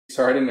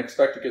Sorry, I didn't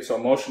expect to get so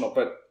emotional,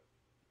 but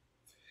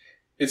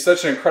it's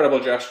such an incredible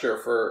gesture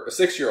for a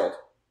 6-year-old.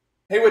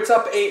 Hey, what's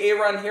up?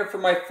 A-Aron here for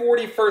my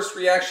 41st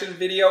reaction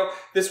video.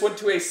 This went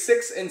to a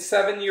 6- and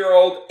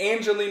 7-year-old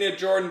Angelina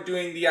Jordan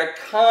doing the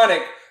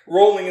iconic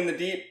Rolling in the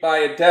Deep by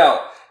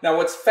Adele. Now,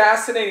 what's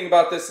fascinating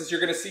about this is you're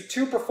going to see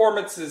two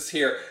performances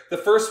here. The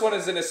first one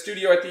is in a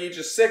studio at the age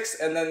of 6,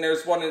 and then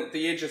there's one at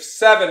the age of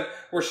 7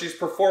 where she's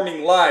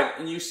performing live.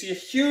 And you see a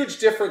huge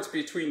difference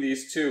between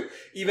these two,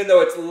 even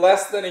though it's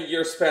less than a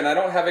year span. I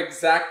don't have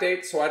exact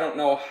dates, so I don't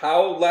know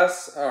how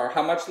less or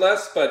how much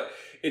less, but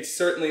it's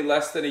certainly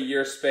less than a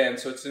year span,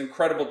 so it's an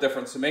incredible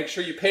difference. So make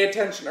sure you pay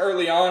attention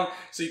early on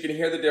so you can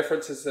hear the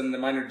differences and the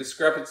minor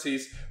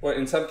discrepancies, or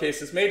in some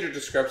cases major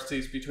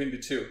discrepancies between the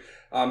two.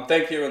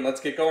 Thank you, and let's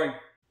get going.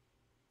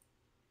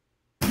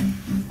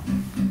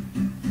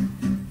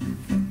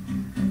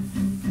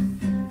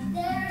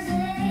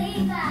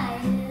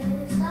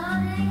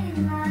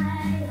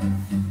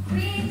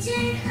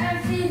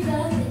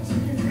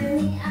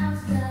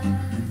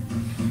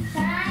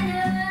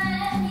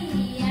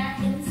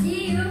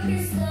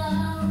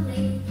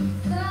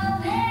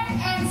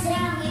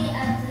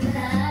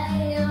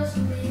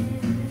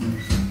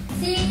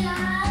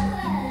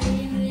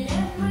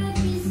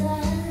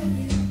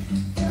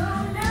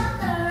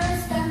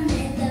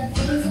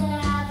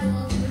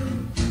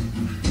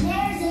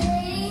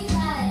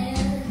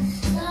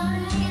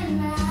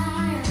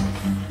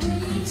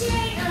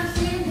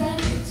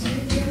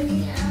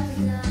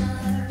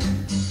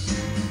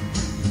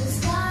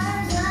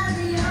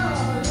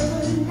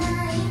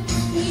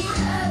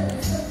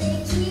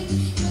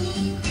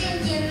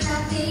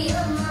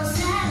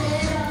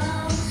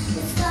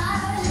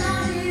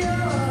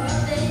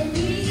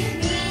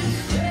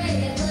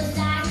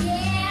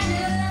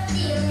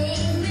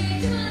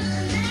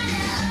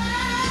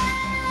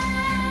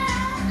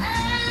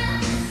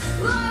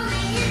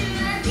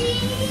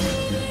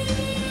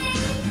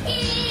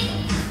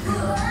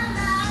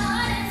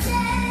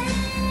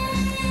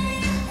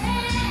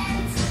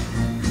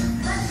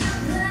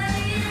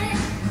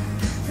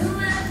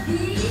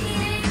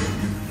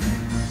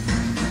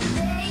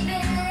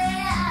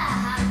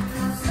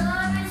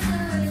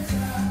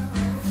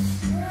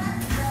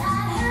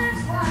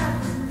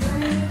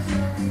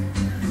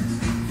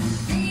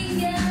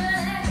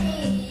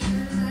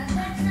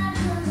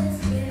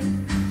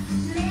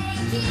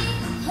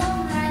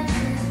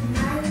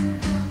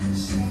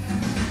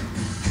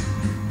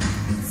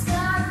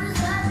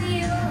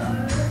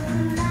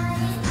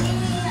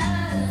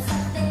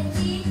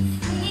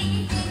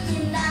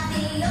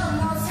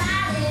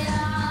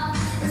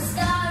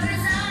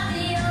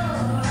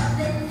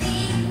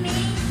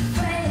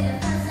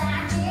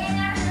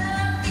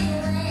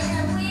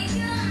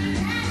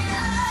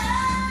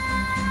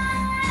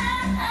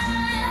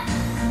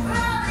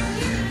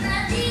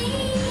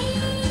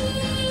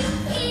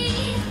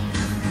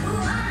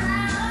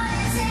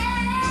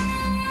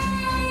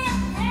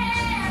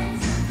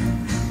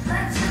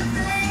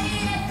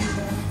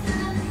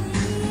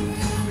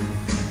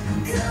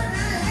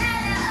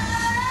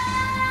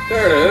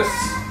 There it is.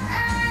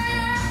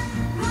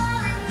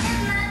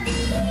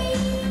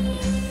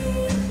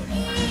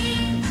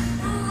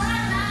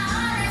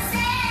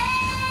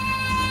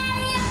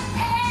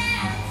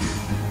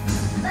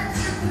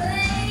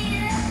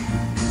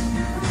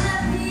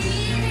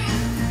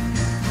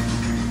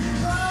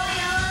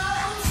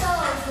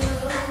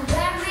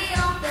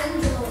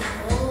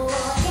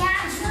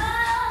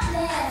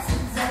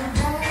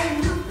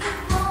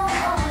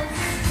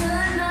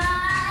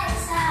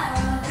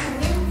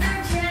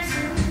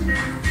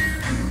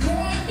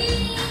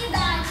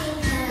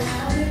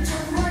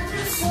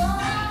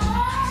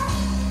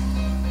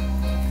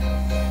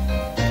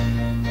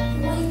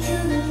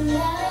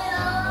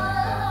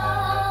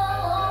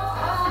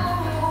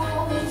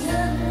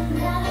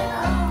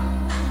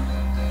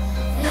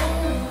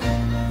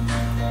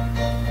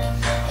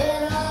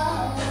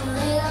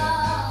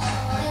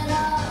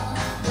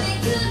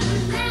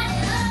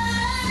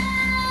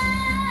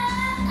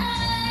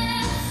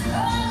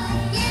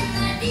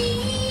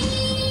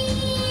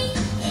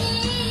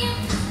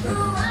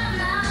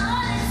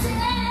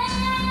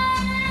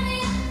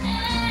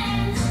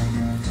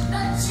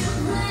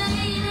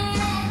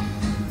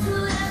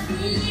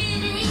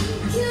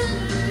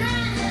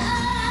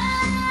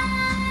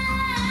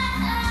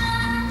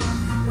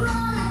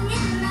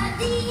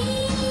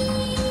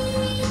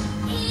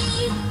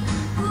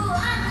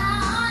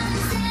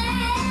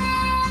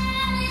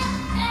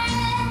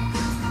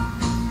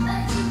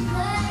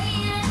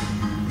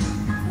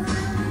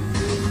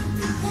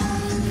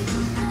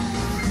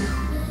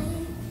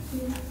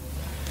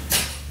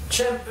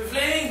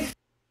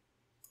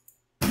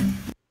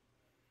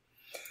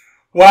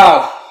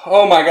 Wow.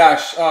 Oh my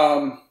gosh.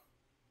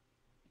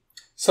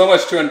 So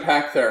much to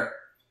unpack there.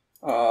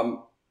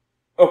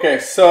 Okay,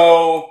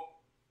 so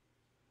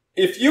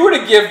if you were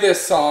to give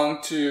this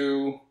song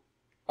to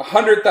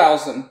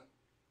 100,000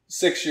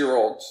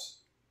 6-year-olds,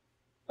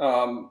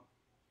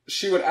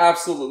 she would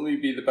absolutely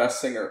be the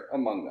best singer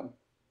among them.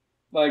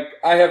 Like,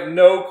 I have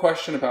no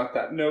question about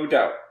that, no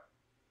doubt.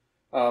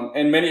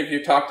 And many of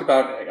you talked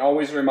about,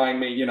 always remind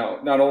me, you know,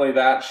 not only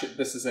that,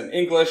 this is in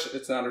English,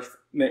 it's not her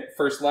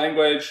first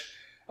language.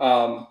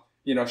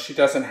 You know, she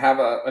doesn't have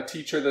a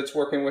teacher that's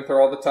working with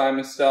her all the time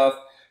and stuff.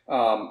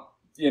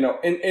 You know,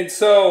 and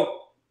so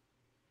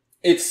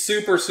it's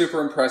super,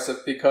 super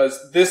impressive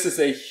because this is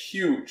a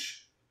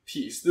huge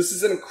piece. This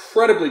is an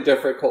incredibly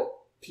difficult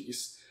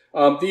piece.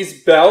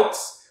 These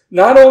belts,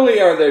 not only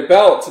are they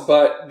belts,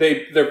 but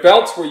they're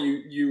belts where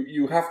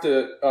you have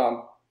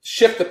to,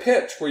 shift the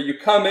pitch, where you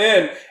come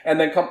in and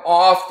then come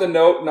off the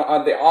note,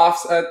 the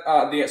offset,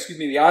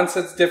 the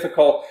onset's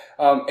difficult.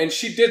 And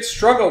she did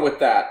struggle with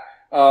that.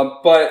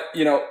 But,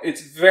 you know,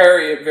 it's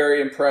very,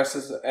 very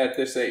impressive at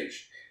this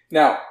age.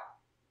 Now,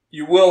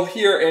 you will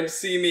hear and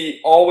see me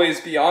always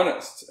be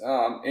honest.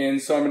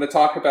 And so I'm going to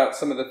talk about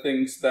some of the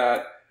things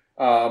that,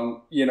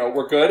 you know,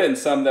 were good and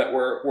some that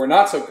were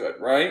not so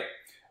good, right?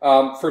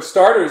 For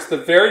starters, the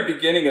very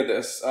beginning of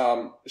this,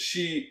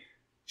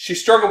 she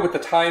struggled with the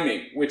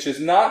timing, which is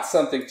not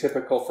something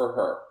typical for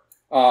her.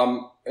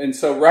 And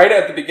so right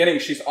at the beginning,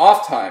 she's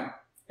off time.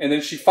 And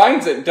then she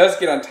finds it and does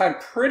get on time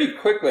pretty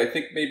quickly. I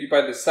think maybe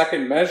by the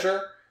second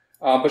measure.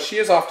 But she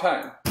is off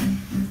time.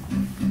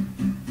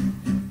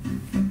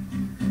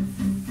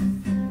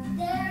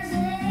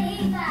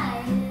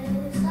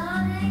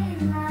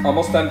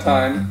 Almost on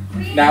time.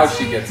 Now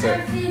she gets it.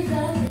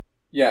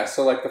 Yeah,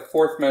 so like the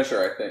fourth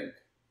measure, I think.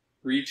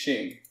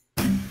 Reaching.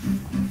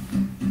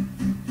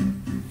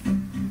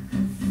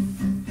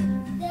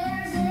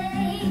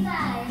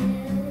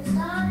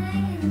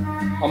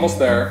 Almost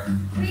there.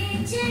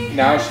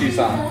 Now she's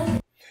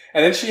on.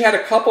 And then she had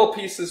a couple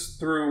pieces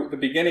through the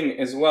beginning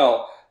as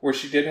well, where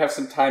she did have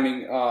some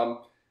timing.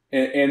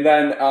 And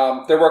then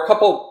there were a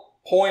couple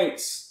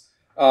points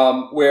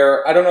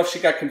where I don't know if she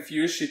got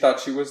confused. She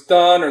thought she was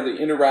done, or the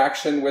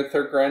interaction with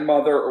her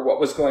grandmother, or what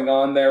was going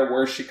on there,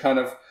 where she kind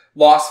of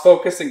lost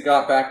focus and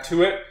got back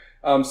to it.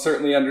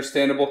 Certainly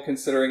understandable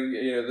considering,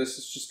 you know, this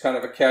is just kind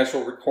of a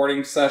casual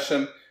recording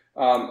session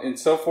and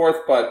so forth.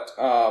 But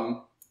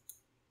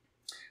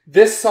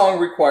this song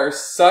requires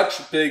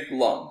such big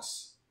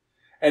lungs.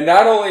 And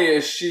not only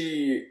is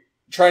she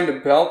trying to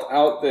belt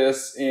out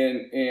this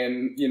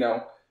and you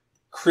know,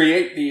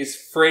 create these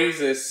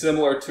phrases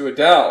similar to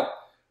Adele,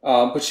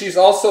 but she's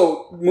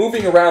also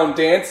moving around,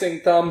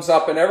 dancing, thumbs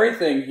up and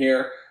everything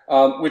here,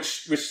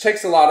 which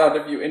takes a lot out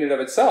of you in and of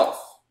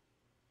itself.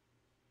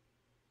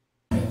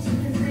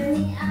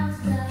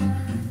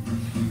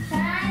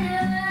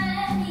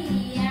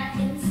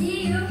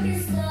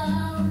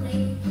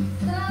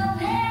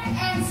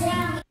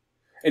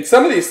 And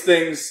some of these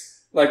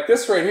things, like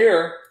this right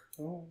here,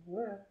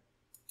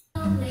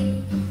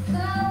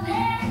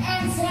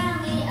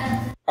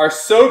 are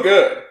so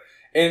good.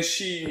 And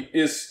she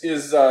is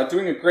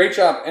doing a great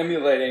job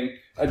emulating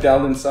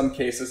Adele in some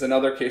cases. In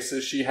other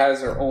cases, she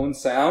has her own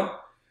sound.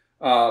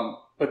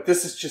 But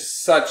this is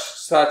just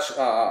such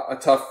a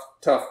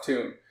tough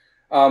tune.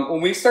 When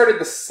we started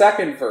the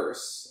second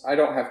verse, I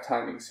don't have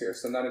timings here,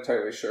 so I'm not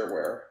entirely sure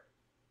where.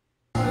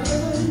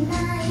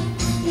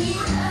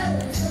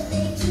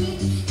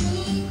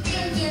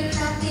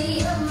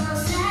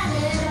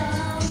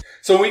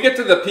 So when we get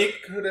to the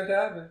peak, could it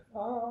happen?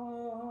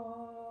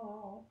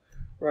 Oh,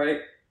 right?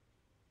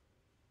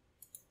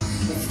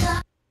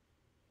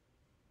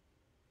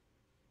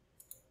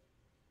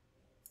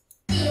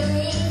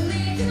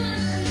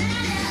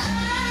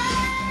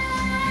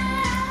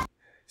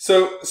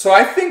 So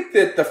I think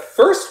that the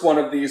first one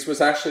of these was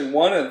actually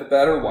one of the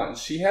better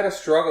ones. She had a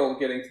struggle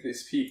getting to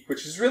this peak,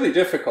 which is really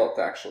difficult,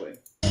 actually.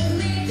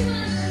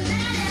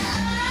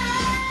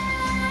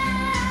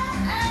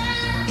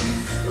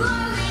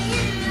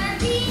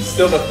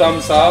 Still the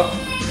thumbs up.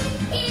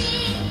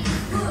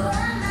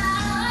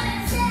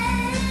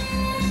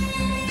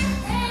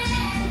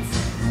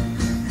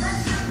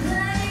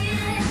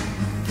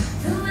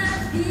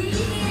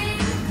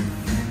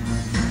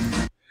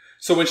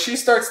 So when she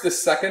starts the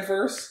second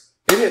verse,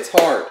 it hits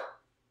hard.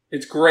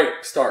 It's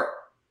great start.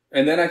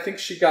 And then I think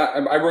she got,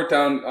 I wrote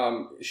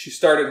down, she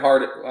started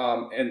hard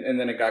and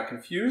then it got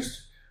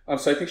confused.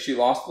 So I think she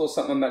lost a little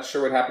something. I'm not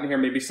sure what happened here.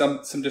 Maybe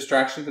some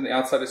distractions in the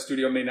outside of the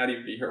studio may not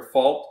even be her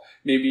fault.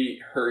 Maybe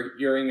her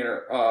hearing in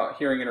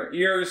her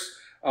ears.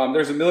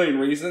 There's a million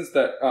reasons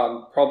that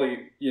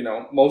probably, you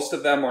know, most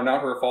of them are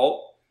not her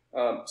fault.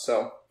 But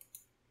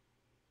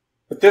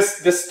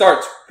this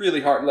starts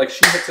really hard. Like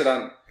she hits it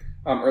on,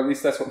 or at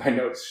least that's what my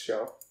notes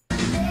show.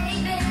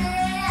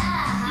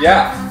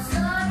 Yeah,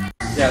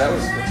 that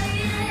was good.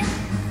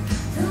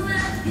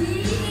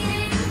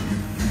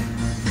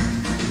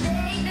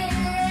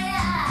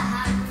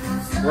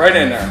 Right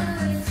in there.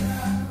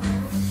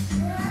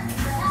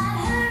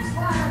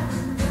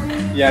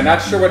 Yeah,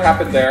 not sure what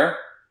happened there.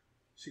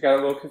 She got a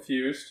little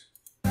confused.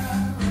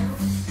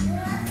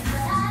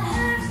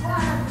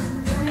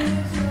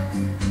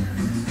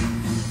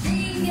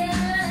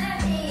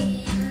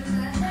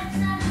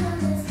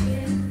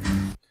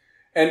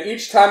 And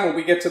each time when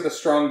we get to the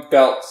strong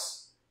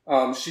belts,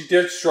 she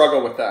did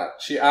struggle with that.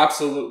 She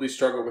absolutely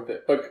struggled with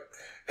it. But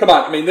come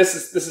on. I mean, this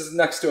is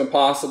next to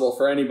impossible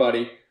for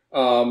anybody.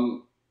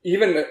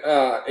 Even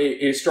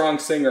a strong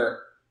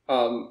singer.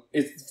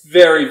 It's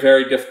very,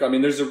 very difficult. I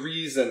mean, there's a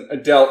reason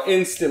Adele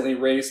instantly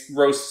rose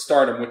to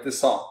stardom with this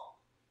song,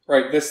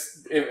 right?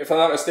 This, if I'm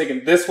not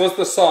mistaken, this was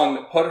the song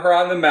that put her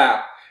on the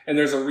map, and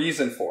there's a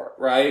reason for it,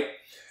 right?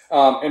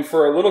 And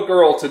for a little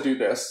girl to do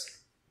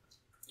this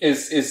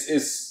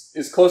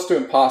is close to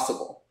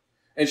impossible.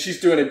 And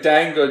she's doing a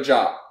dang good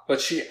job,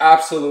 but she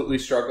absolutely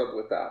struggled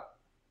with that.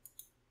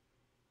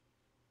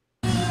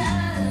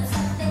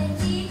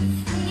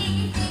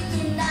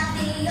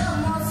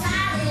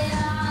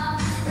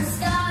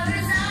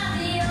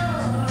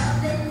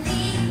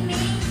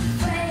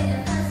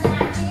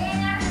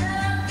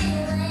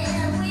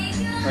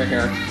 Right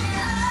here.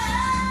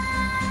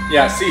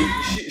 Yeah, see,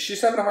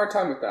 she's having a hard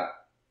time with that.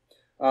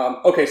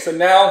 Okay, so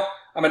now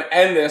I'm going to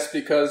end this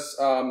because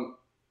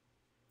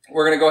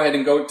we're going to go ahead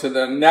and go to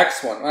the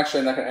next one. Actually,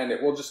 I'm not going to end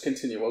it. We'll just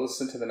continue. We'll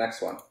listen to the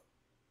next one.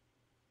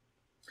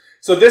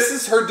 So this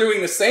is her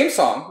doing the same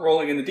song,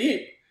 Rolling in the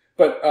Deep,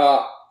 but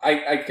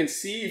I can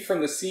see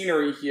from the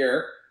scenery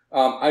here,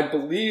 I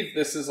believe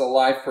this is a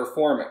live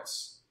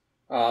performance.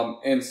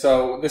 And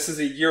so this is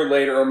a year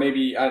later, or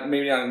maybe not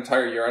an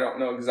entire year. I don't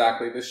know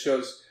exactly. This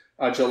shows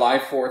July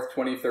 4th,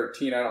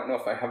 2013. I don't know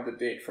if I have the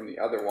date from the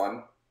other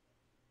one.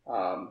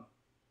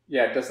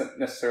 Yeah, it doesn't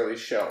necessarily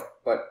show,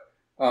 but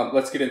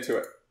let's get into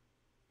it.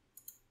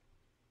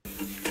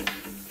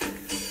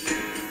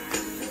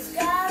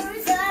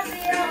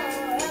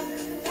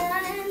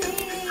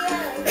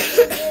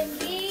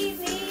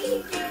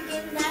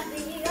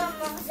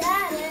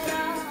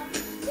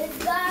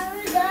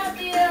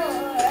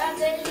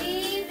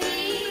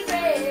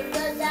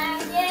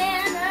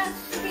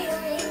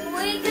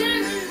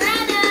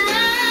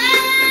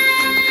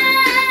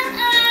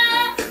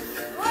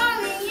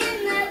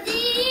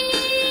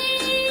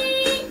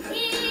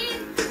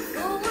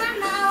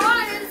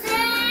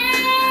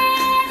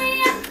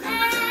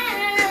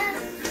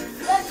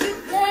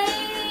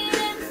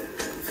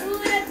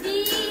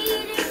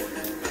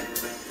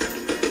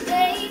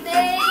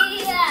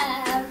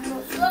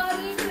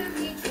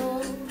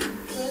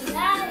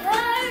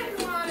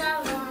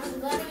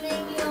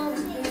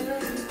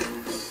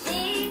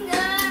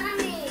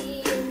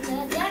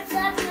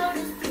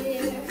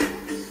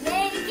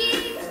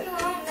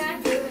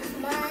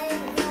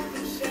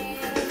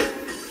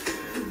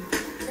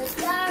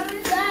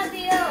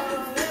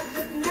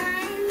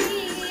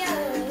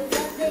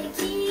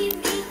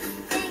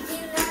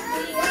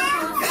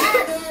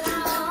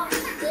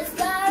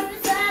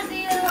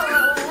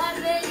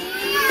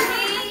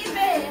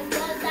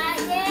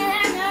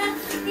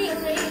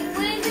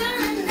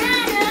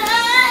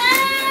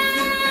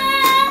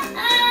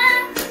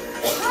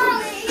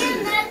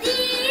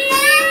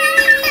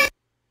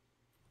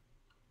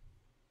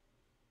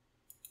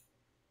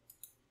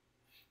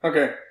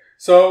 Okay,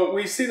 so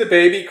we see the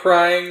baby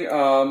crying,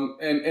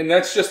 and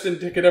that's just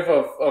indicative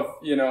of,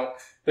 you know,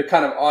 the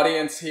kind of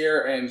audience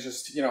here and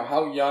just, you know,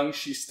 how young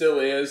she still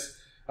is.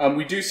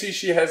 We do see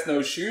she has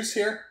no shoes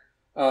here,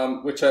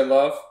 which I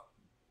love.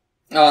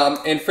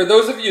 And for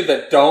those of you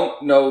that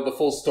don't know the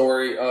full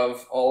story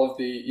of all of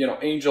the, you know,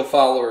 Angel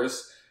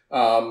followers,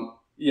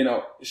 you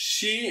know,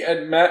 she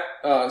had met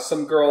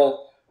some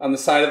girl on the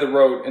side of the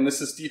road, and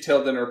this is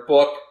detailed in her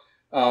book.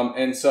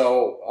 And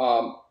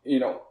so, you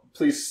know,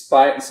 please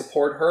buy it and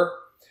support her.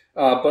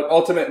 But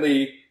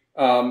ultimately,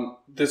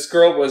 this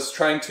girl was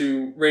trying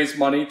to raise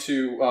money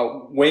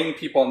to weighing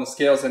people on the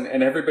scales, and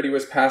everybody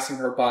was passing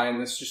her by,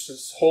 and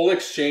this whole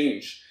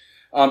exchange.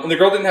 And the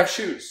girl didn't have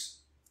shoes.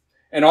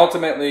 And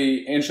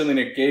ultimately,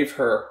 Angelina gave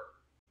her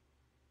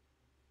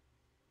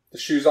the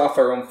shoes off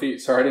her own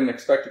feet. Sorry, I didn't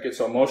expect to get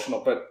so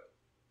emotional, but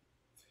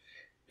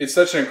it's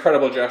such an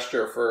incredible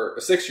gesture for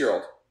a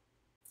 6-year-old,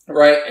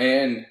 right?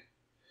 And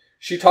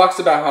she talks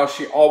about how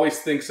she always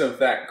thinks of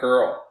that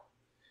girl,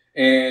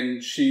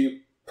 and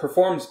she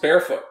performs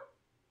barefoot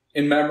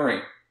in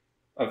memory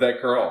of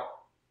that girl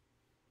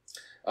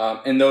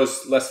and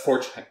those less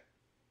fortunate,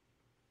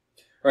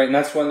 right? And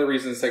that's one of the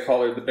reasons they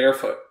call her the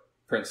Barefoot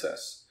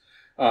Princess.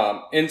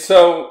 And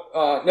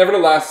so,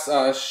 nevertheless,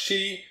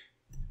 she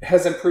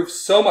has improved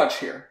so much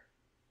here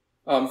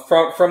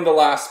from the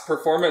last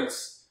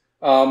performance.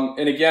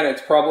 And again,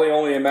 it's probably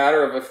only a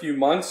matter of a few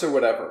months or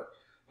whatever.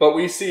 But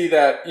we see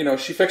that, you know,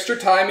 she fixed her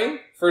timing.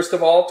 First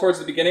of all, towards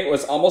the beginning, it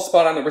was almost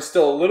spot on. There was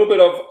still a little bit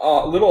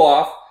of, little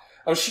off.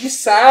 She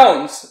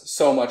sounds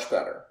so much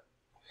better.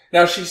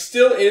 Now, she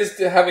still is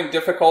having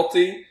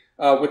difficulty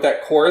with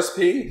that chorus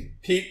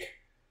peak.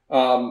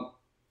 But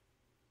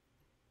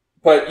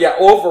yeah,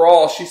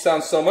 overall, she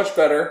sounds so much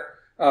better.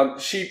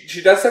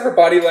 She does have her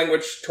body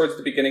language towards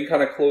the beginning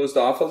kind of closed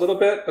off a little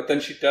bit, but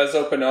then she does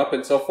open up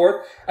and so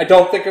forth. I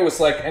don't think it was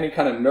like any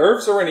kind of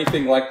nerves or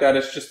anything like that.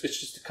 It's just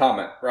a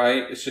comment,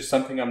 right? It's just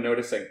something I'm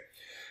noticing.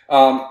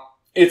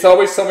 It's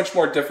always so much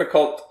more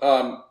difficult,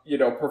 you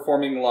know,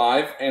 performing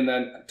live, and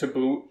then to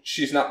boot,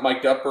 she's not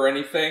mic'd up or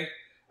anything.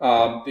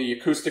 The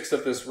acoustics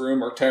of this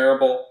room are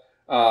terrible.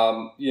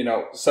 You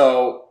know,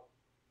 so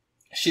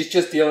she's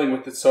just dealing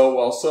with it so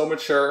well, so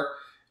mature.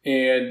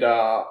 And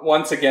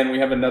once again, we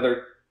have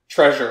another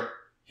treasure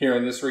here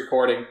in this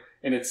recording.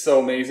 And it's so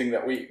amazing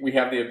that we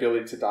have the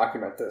ability to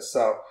document this.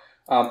 So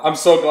I'm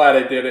so glad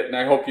I did it, and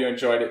I hope you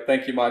enjoyed it.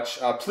 Thank you much.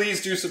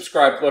 Please do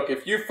subscribe. Look,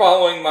 if you're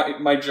following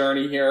my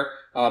journey here,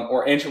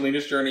 or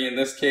Angelina's journey in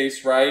this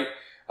case, right?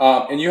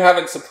 And you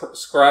haven't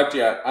subscribed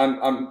yet,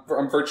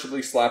 I'm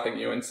virtually slapping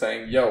you and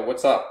saying, yo,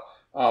 what's up?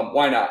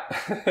 Why not?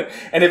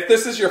 And if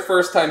this is your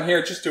first time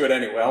here, just do it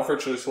anyway. I'll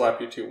virtually slap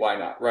you too. Why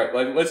not? Right?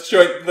 Like, let's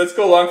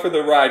go along for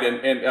the ride,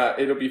 and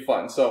it'll be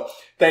fun. So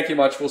thank you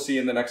much. We'll see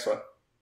you in the next one.